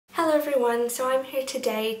Hello everyone, so I'm here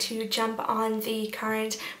today to jump on the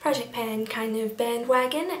current Project Pan kind of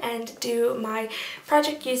bandwagon and do my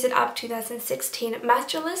Project Use It Up 2016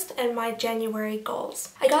 master list and my January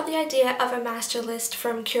goals. I got the idea of a master list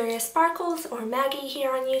from Curious Sparkles, or Maggie here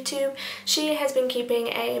on YouTube. She has been keeping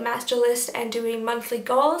a master list and doing monthly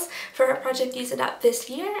goals for her Project Use It Up this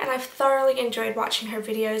year, and I've thoroughly enjoyed watching her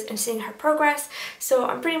videos and seeing her progress, so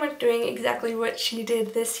I'm pretty much doing exactly what she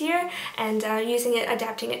did this year and using it,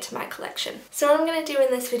 adapting it to my collection. So what I'm going to do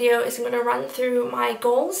in this video is I'm going to run through my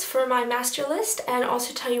goals for my master list and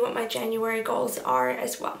also tell you what my January goals are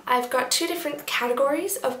as well. I've got two different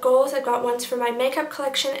categories of goals. I've got ones for my makeup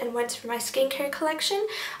collection and ones for my skincare collection.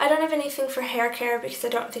 I don't have anything for hair care because I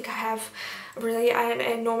don't think I have really an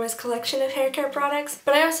enormous collection of hair care products,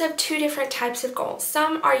 but I also have two different types of goals.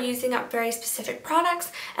 Some are using up very specific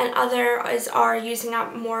products and others are using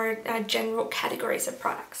up more general categories of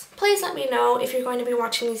products. Please let me know if you're going to be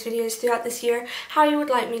watching these videos throughout this year how you would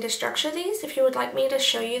like me to structure these, if you would like me to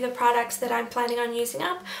show you the products that I'm planning on using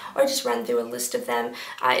up or just run through a list of them.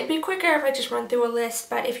 It'd be quicker if I just run through a list,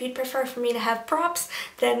 but if you'd prefer for me to have props,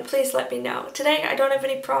 then please let me know. Today I don't have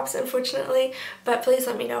any props unfortunately, but please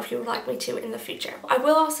let me know if you would like me to in the future. I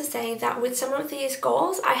will also say that with some of these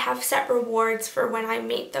goals I have set rewards for when I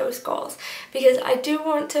meet those goals, because I do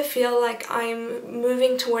want to feel like I'm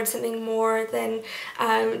moving towards something more than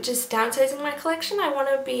just downsizing my collection. I want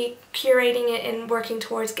to be curating it and working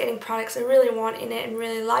towards getting products I really want in it and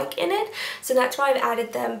really like in it, so that's why I've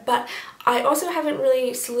added them. But I also haven't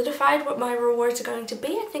really solidified what my rewards are going to be.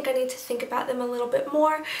 I think I need to think about them a little bit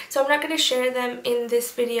more, so I'm not going to share them in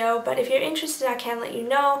this video, but if you're interested I can let you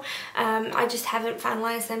know. I just haven't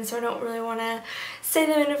finalized them, so I don't really want to say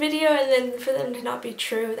them in a video and then for them to not be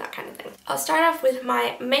true, that kind of thing. I'll start off with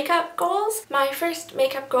my makeup goals. My first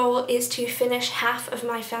makeup goal is to finish half of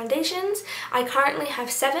my foundations. I currently have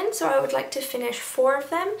 7, so I would like to finish 4 of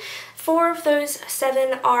them. 4 of those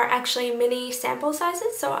 7 are actually mini sample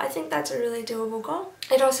sizes, so I think that's a really doable goal.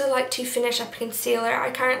 I'd also like to finish up concealer.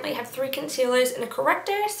 I currently have 3 concealers and a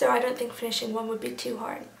corrector, so I don't think finishing one would be too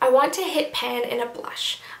hard. I want to hit pan in a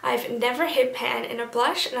blush. I've never hit pan in a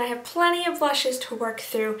blush, and I have plenty of blushes to work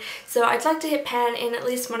through, so I'd like to hit pan in at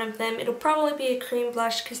least one of them. It'll probably be a cream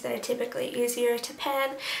blush because they're typically easier to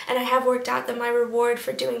pan, and I have worked out that my reward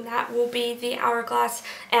for doing that will be the Hourglass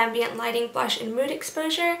Ambient Lighting Blush in Mood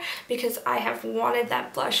Exposure, because I have wanted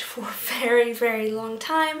that blush for a very, very long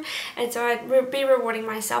time, and so I'd be rewarding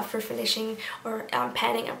myself for finishing or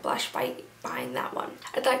panning a blush by buying that one.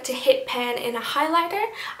 I'd like to hit pan in a highlighter.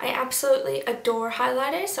 I absolutely adore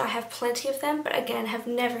highlighters, so I have plenty of them, but again have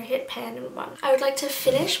never hit pan in one. I would like to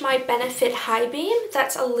finish my Benefit High Beam.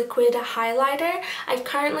 That's a liquid highlighter. I've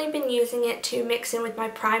currently been using it to mix in with my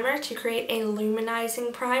primer to create a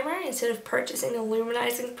luminizing primer. Instead of purchasing a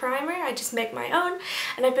luminizing primer, I just make my own,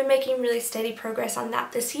 and I've been making really steady progress on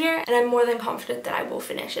that this year, and I'm more than confident that I will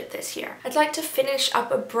finish it this year. I'd like to finish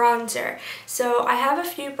up a bronzer. So I have a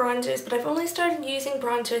few bronzers, but I've only started using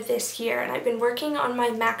bronzer this year, and I've been working on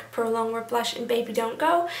my MAC Pro Longwear blush in Baby Don't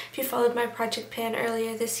Go. If you followed my Project Pan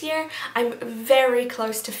earlier this year, I'm very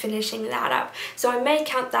close to finishing that up. So I may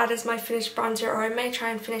count that as my finished bronzer, or I may try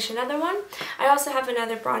and finish another one. I also have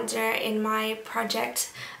another bronzer in my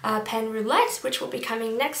Project Pan Roulette, which will be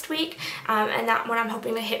coming next week, and that one I'm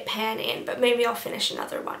hoping to hit pan in, but maybe I'll finish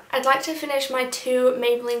another one. I'd like to finish my 2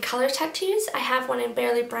 Maybelline color tattoos. I have one in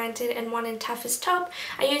Barely Branded and one in Toughest Taupe.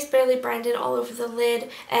 I use Barely Branded all over the lid,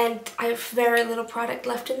 and I have very little product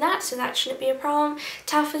left in that, so that shouldn't be a problem.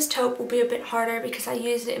 Toughest Taupe will be a bit harder because I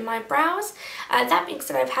used it in my brows. That being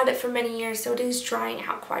said, I've had it for many years, so it is drying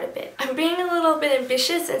out quite a bit. I'm being a little bit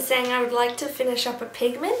ambitious and saying I would like to finish up a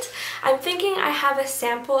pigment. I'm thinking I have a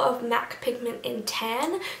sample of MAC pigment in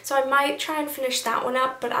tan, so I might try and finish that one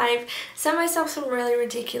up, but I've set myself some really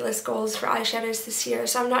ridiculous goals for eyeshadows this year,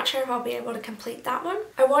 so I'm not sure if I'll be able to complete that one.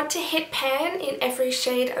 I want to hit pan in every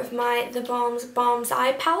shade of my The Balm's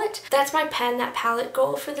Eye palette. That's my Pan That Palette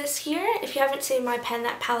goal for this year. If you haven't seen my Pan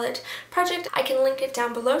That Palette project, I can link it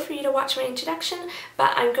down below for you to watch my introduction,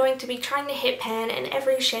 but I'm going to be trying to hit pan in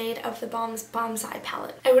every shade of the Balm's Eye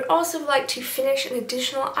palette. I would also like to finish an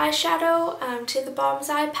additional eyeshadow to the Balm's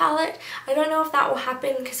Eye palette. I don't know if that will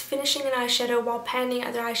happen because finishing an eyeshadow while panning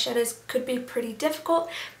other eyeshadows could be pretty difficult,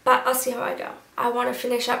 but I'll see how I go. I want to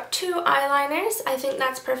finish up 2 eyeliners. I think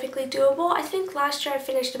that's perfectly doable. I think last year I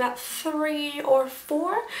finished about 3 or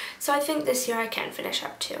 4, so I think this year I can finish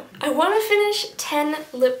up 2. I want to finish 10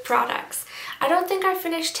 lip products. I don't think I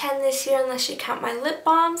finished 10 this year unless you count my lip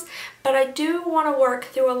balms, but I do want to work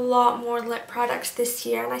through a lot more lip products this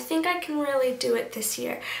year, and I think I can really do it this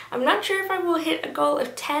year. I'm not sure if I will hit a goal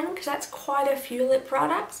of 10 because that's quite a few lip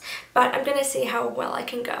products, but I'm going to see how well I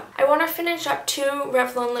can go. I want to finish up 2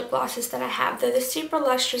 Revlon lip glosses that I have. They're the Super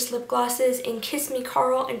Lustrous lip glosses in Kiss Me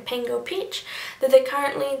Coral and Pango Peach. They're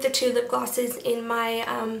currently the 2 lip glosses in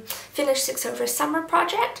my Finish 6 Over Summer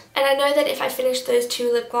project, and I know that if I finish those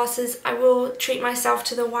 2 lip glosses, I will treat myself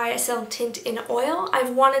to the YSL tint in oil.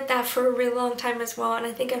 I've wanted that for a really long time as well, and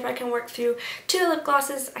I think if I can work through 2 lip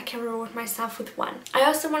glosses, I can reward myself with 1. I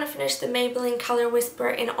also want to finish the Maybelline Color Whisper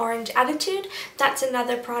in Orange Attitude. That's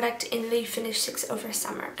another product in the Finish 6 Over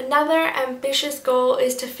Summer. Another ambitious goal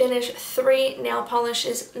is to finish 3 nail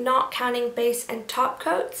polishes, not counting base and top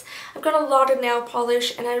coats. I've got a lot of nail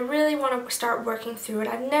polish and I really want to start working through it.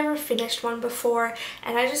 I've never finished one before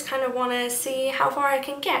and I just kind of want to see how far I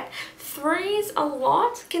can get. 3's a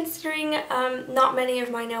lot considering not many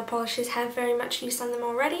of my nail polishes have very much use on them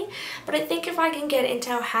already, but I think if I can get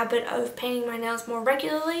into a habit of painting my nails more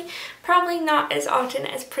regularly, probably not as often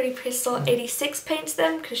as Pretty Crystal 86 paints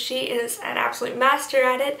them because she is an absolute master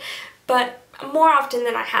at it, but more often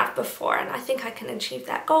than I have before, and I think I can achieve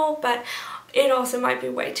that goal, but it also might be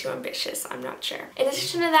way too ambitious, I'm not sure. In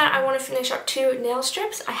addition to that, I want to finish up 2 nail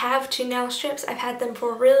strips. I have 2 nail strips. I've had them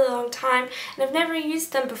for a really long time and I've never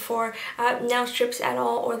used them before, nail strips at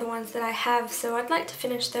all, or the ones that I have, so I'd like to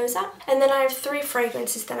finish those up. And then I have 3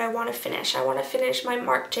 fragrances that I want to finish. I want to finish my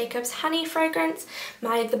Marc Jacobs Honey fragrance,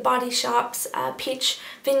 The Body Shop's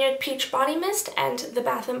Vineyard Peach Body Mist, and the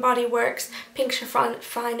Bath & Body Works Pink Chiffon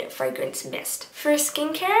Fine Fragrance Mist. For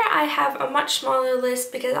skincare, I have a much smaller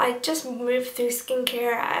list because I just moved through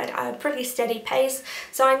skincare at a pretty steady pace,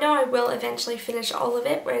 so I know I will eventually finish all of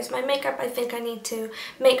it, whereas my makeup, I think I need to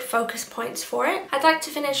make focus points for it. I'd like to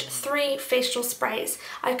finish 3 facial sprays.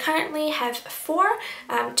 I currently have 4,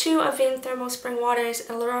 2 Avène Thermal Spring Waters,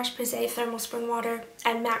 a La Roche-Posay Thermal Spring Water,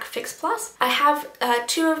 and MAC Fix Plus. I have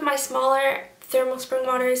 2 of my smaller Thermal Spring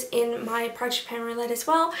Waters in my Project Pan Roulette as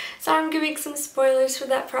well, so I'm giving some spoilers for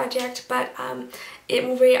that project, but it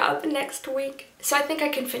will be up next week. So I think I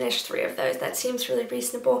can finish 3 of those. That seems really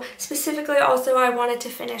reasonable. Specifically, also, I wanted to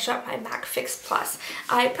finish up my MAC Fix Plus.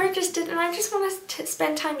 I purchased it and I just want to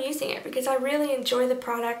spend time using it because I really enjoy the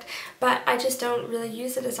product, but I just don't really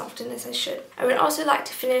use it as often as I should. I would also like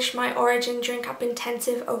to finish my Origin Drink Up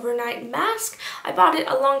Intensive Overnight Mask. I bought it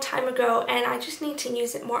a long time ago and I just need to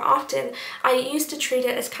use it more often. I used to treat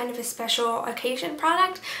it as kind of a special occasion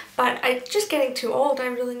product, but I'm just getting too old. I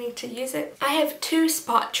really need to use it. I have 2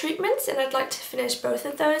 spot treatments and I'd like to finish both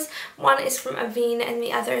of those. One is from Avène and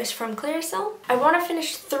the other is from Clearasil. I want to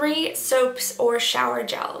finish 3 soaps or shower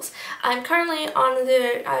gels. I'm currently on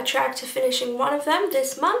the track to finishing 1 of them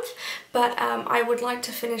this month, but I would like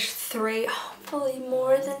to finish 3, hopefully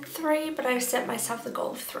more than 3, but I've set myself the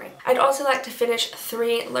goal of 3. I'd also like to finish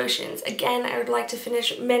 3 lotions. Again, I would like to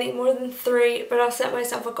finish many more than 3, but I'll set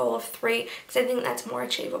myself a goal of 3 because I think that's more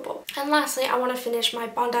achievable. And lastly, I want to finish my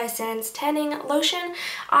Bondi Sands tanning lotion.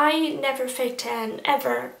 I never fake tan,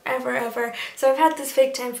 ever, so I've had this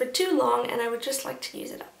fake tan for too long and I would just like to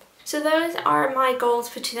use it up. So those are my goals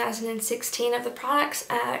for 2016 of the products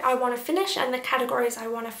I want to finish and the categories I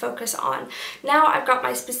want to focus on. Now I've got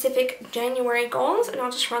my specific January goals and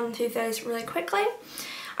I'll just run through those really quickly.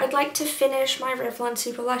 I'd like to finish my Revlon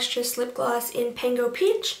Super Lustrous Lip Gloss in Pango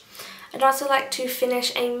Peach. I'd also like to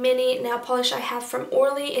finish a mini nail polish I have from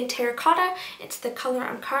Orly in Terracotta. It's the color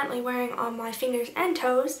I'm currently wearing on my fingers and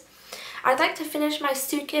toes. I'd like to finish my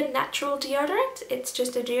Sukin Natural Deodorant. It's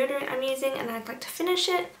just a deodorant I'm using and I'd like to finish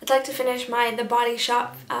it. I'd like to finish The Body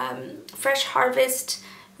Shop Fresh Harvest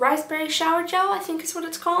Raspberry Shower Gel, I think is what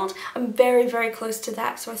it's called. I'm very close to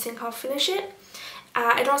that, so I think I'll finish it.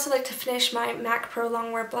 I'd also like to finish my MAC Pro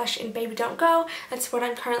Longwear Blush in Baby Don't Go. That's what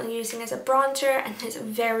I'm currently using as a bronzer and there's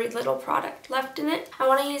very little product left in it. I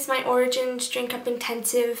want to use my Origins Drink Up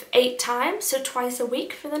Intensive 8 times, so twice a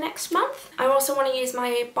week for the next month. I also want to use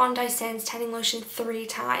my Bondi Sands Tanning Lotion 3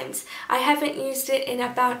 times. I haven't used it in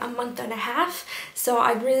about a month and a half, so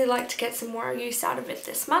I'd really like to get some more use out of it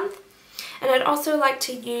this month. And I'd also like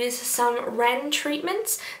to use some Ren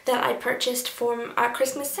treatments that I purchased from our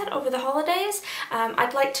Christmas set over the holidays.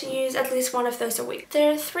 I'd like to use at least 1 of those a week.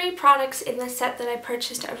 There are 3 products in the set that I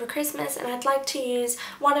purchased over Christmas and I'd like to use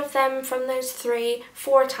 1 of them from those 3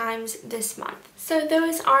 4 times this month. So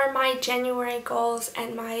those are my January goals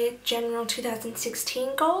and my general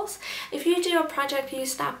 2016 goals. If you do a Project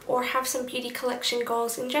USNAP or have some beauty collection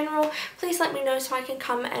goals in general, please let me know so I can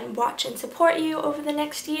come and watch and support you over the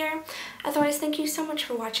next year. Otherwise, thank you so much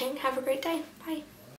for watching. Have a great day. Bye.